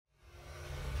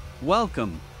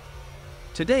Welcome.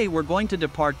 Today we're going to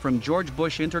depart from George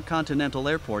Bush Intercontinental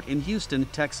Airport in Houston,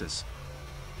 Texas.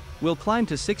 We'll climb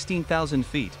to 16,000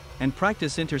 feet and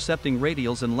practice intercepting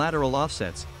radials and lateral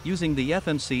offsets using the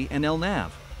FMC and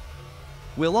LNAV.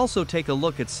 We'll also take a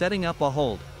look at setting up a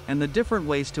hold and the different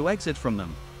ways to exit from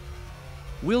them.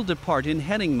 We'll depart in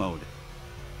heading mode.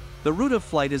 The route of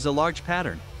flight is a large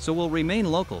pattern, so we'll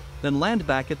remain local, then land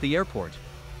back at the airport.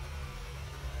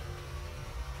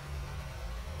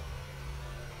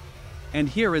 And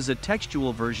here is a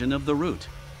textual version of the route.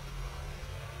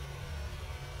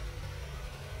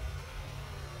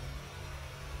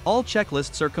 All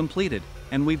checklists are completed,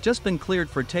 and we've just been cleared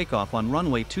for takeoff on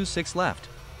runway 26 left.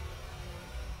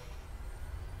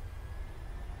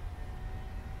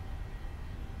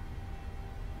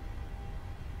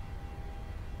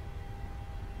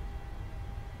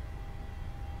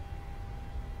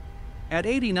 At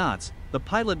 80 knots, the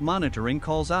pilot monitoring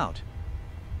calls out.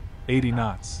 80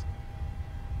 knots.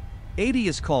 80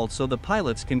 is called so the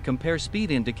pilots can compare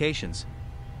speed indications.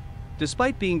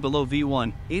 Despite being below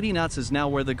V1, 80 knots is now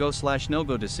where the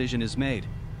go/no-go decision is made.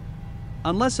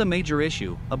 Unless a major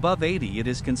issue, above 80 it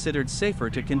is considered safer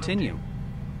to continue.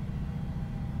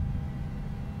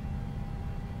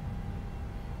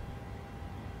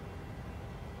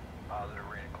 Positive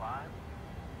rate of climb.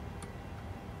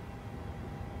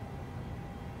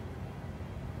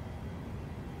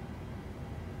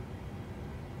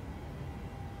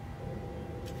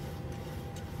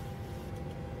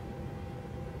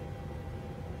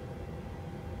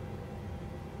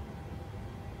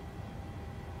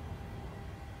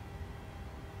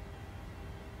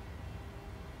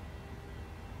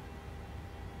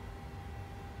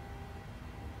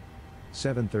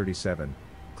 $737,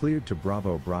 cleared to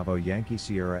Bravo Bravo Yankee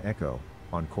Sierra Echo,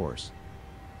 on course.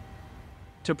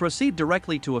 To proceed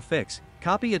directly to a fix,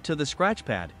 copy it to the scratch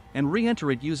pad and re-enter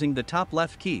it using the top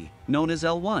left key, known as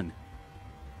L1.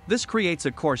 This creates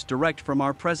a course direct from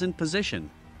our present position.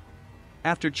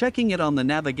 After checking it on the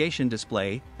navigation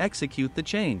display, execute the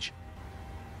change.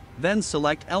 Then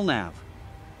select LNAV.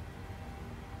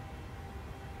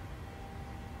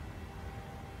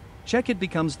 Check it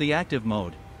becomes the active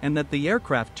mode, and that the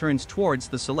aircraft turns towards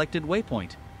the selected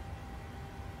waypoint.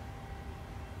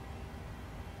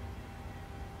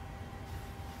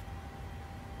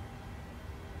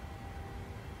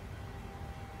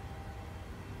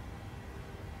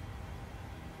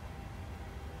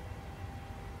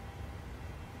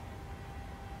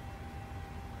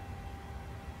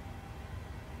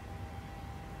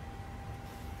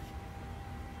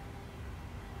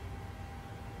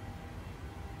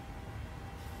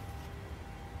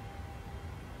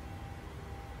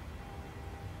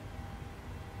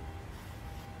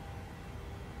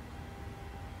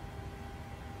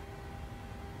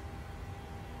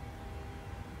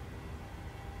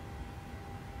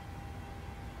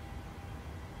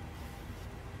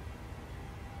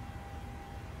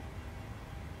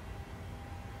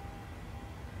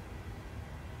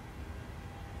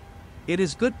 It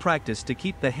is good practice to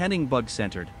keep the heading bug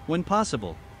centered, when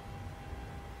possible.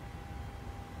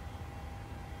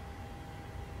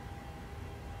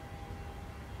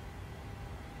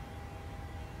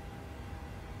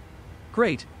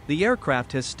 Great, the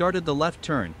aircraft has started the left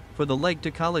turn, for the leg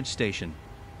to College Station.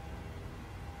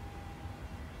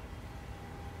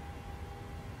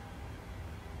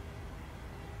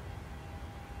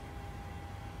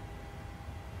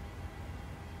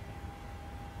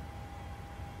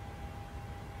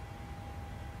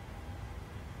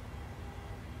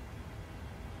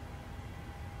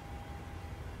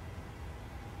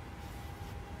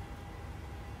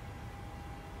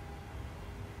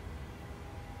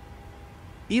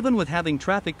 Even with having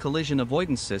traffic collision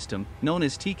avoidance system, known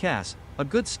as TCAS, a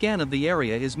good scan of the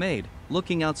area is made,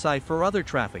 looking outside for other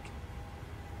traffic.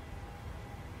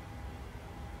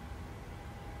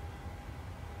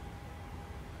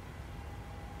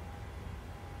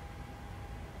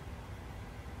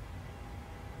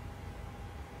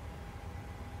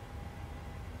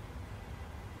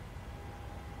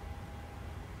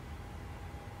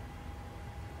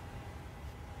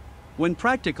 When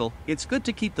practical, it's good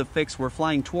to keep the fix we're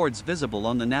flying towards visible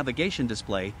on the navigation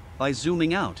display by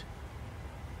zooming out.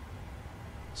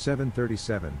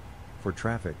 737, for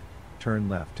traffic, turn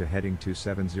left to heading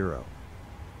 270.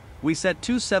 We set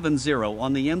 270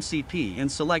 on the MCP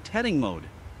and select heading mode.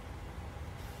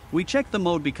 We check the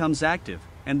mode becomes active,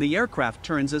 and the aircraft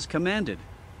turns as commanded.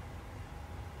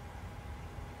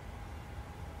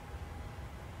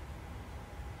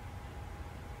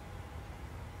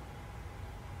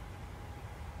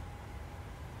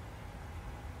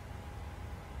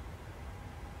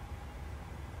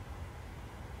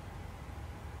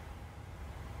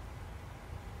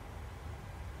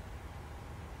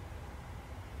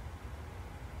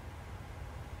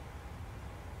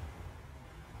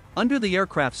 Under the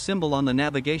aircraft symbol on the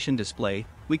navigation display,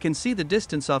 we can see the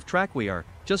distance off track. We are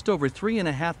just over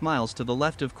 3.5 miles to the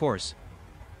left of course.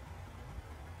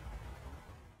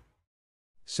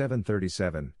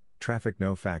 737, traffic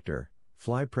no factor,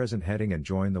 fly present heading and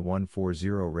join the 140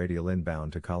 radial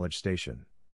inbound to College Station.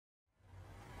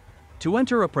 To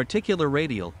enter a particular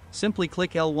radial, simply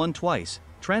click L1 twice,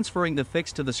 transferring the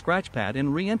fix to the scratch pad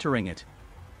and re-entering it.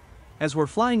 As we're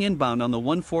flying inbound on the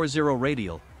 140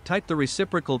 radial, type the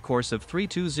reciprocal course of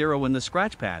 320 in the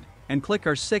scratch pad, and click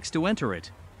R6 to enter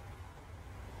it.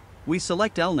 We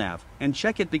select LNAV, and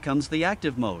check it becomes the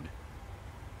active mode.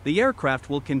 The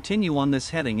aircraft will continue on this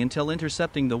heading until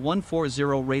intercepting the 140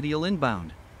 radial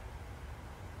inbound.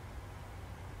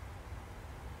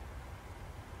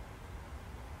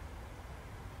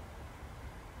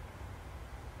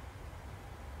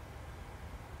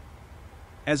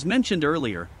 As mentioned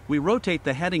earlier, we rotate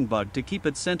the heading bug to keep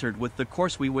it centered with the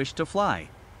course we wish to fly.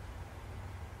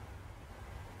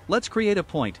 Let's create a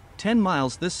point, 10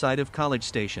 miles this side of College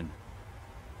Station.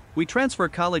 We transfer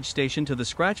College Station to the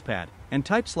scratch pad, and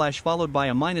type / followed by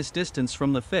a minus distance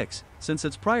from the fix, since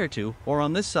it's prior to, or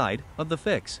on this side, of the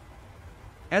fix.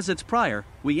 As it's prior,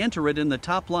 we enter it in the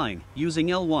top line, using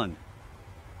L1.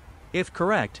 If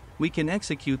correct, we can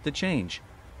execute the change.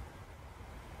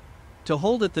 To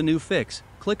hold at the new fix,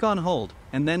 click on Hold,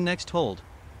 and then Next Hold.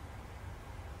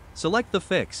 Select the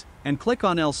fix, and click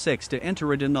on L6 to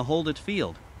enter it in the Hold It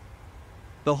field.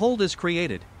 The hold is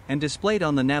created, and displayed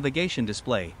on the navigation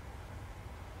display.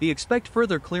 The expect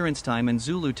further clearance time and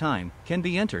Zulu time can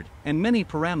be entered, and many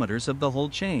parameters of the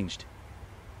hold changed.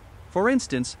 For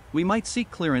instance, we might seek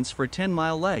clearance for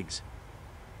 10-mile legs.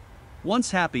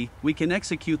 Once happy, we can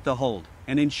execute the hold,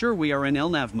 and ensure we are in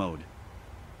LNAV mode.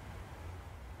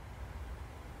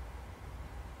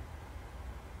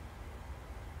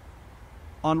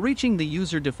 On reaching the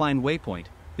user-defined waypoint,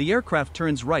 the aircraft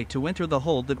turns right to enter the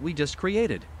hold that we just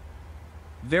created.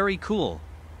 Very cool.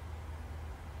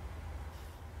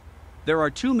 There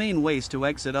are two main ways to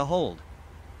exit a hold.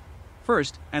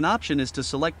 First, an option is to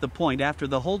select the point after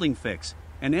the holding fix,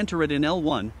 and enter it in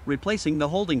L1, replacing the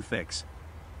holding fix.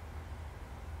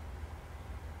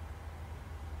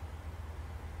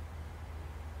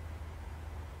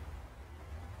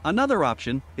 Another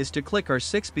option is to click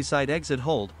R6 beside Exit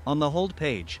Hold on the hold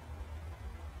page.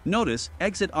 Notice,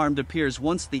 Exit Armed appears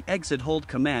once the Exit Hold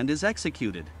command is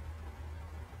executed.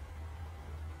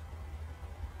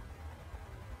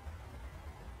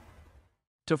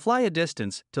 To fly a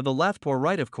distance, to the left or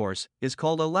right of course, is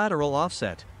called a lateral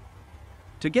offset.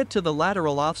 To get to the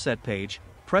lateral offset page,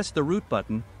 press the root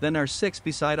button, then R6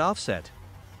 beside offset.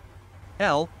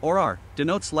 L, or R,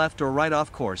 denotes left or right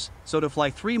off course, so to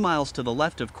fly 3 miles to the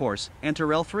left of course, enter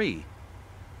L3.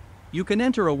 You can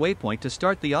enter a waypoint to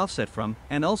start the offset from,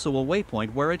 and also a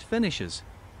waypoint where it finishes.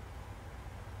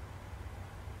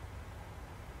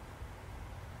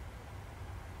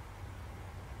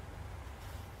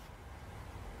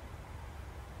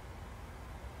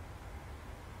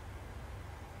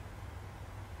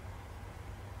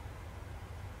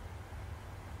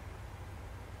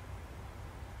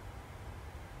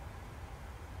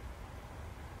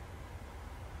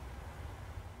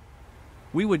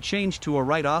 We would change to a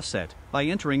right offset by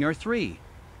entering R3.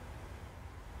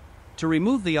 To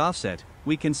remove the offset,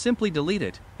 we can simply delete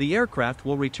it. The aircraft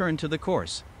will return to the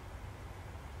course.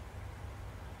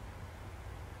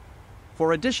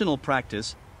 For additional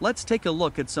practice, let's take a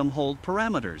look at some hold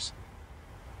parameters.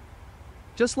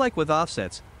 Just like with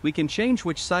offsets, we can change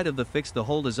which side of the fix the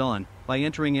hold is on by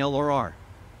entering L or R.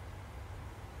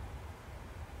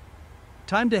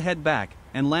 Time to head back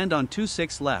and land on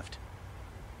 26 left.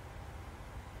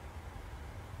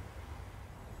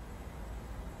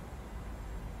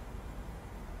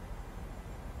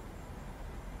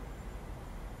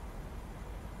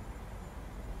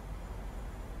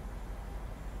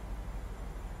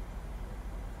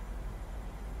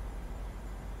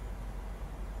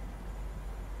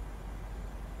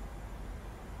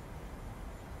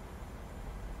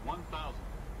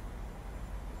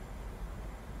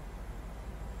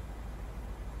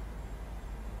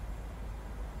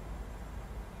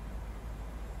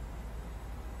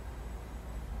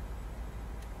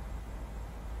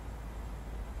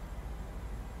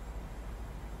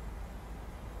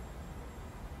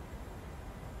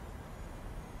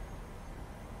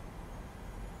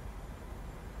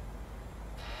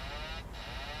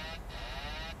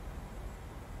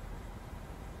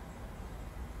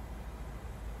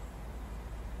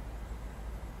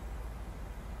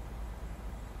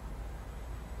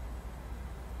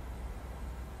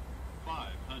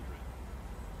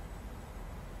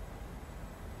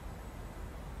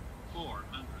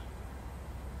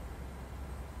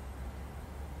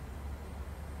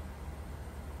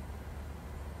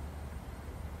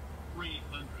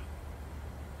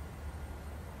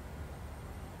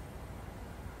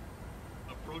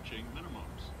 approaching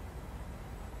minimums.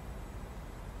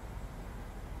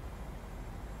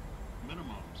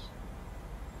 Minimums.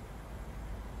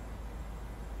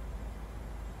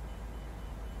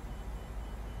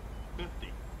 $50,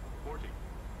 $40,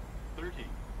 $30,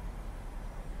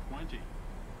 $20.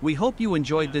 We hope you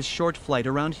enjoyed this short flight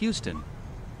around Houston.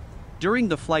 During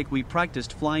the flight we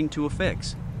practiced flying to a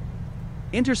fix,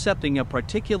 intercepting a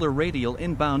particular radial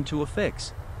inbound to a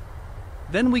fix.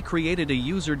 Then we created a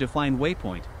user-defined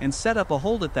waypoint and set up a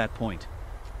hold at that point.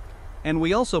 And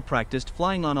we also practiced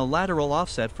flying on a lateral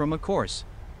offset from a course.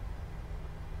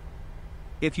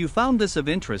 If you found this of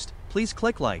interest, please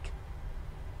click like.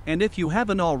 And if you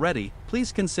haven't already,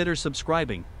 please consider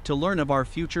subscribing to learn of our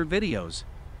future videos.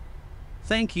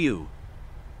 Thank you.